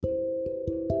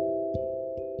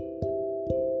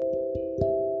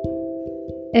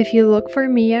If you look for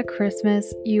me at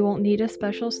Christmas, you won't need a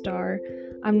special star.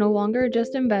 I'm no longer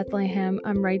just in Bethlehem,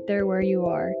 I'm right there where you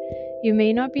are. You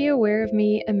may not be aware of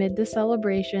me amid the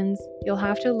celebrations, you'll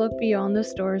have to look beyond the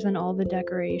stores and all the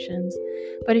decorations.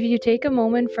 But if you take a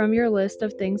moment from your list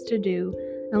of things to do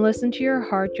and listen to your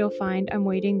heart, you'll find I'm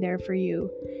waiting there for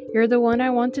you. You're the one I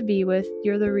want to be with,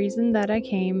 you're the reason that I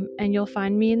came, and you'll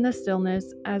find me in the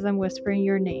stillness as I'm whispering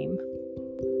your name.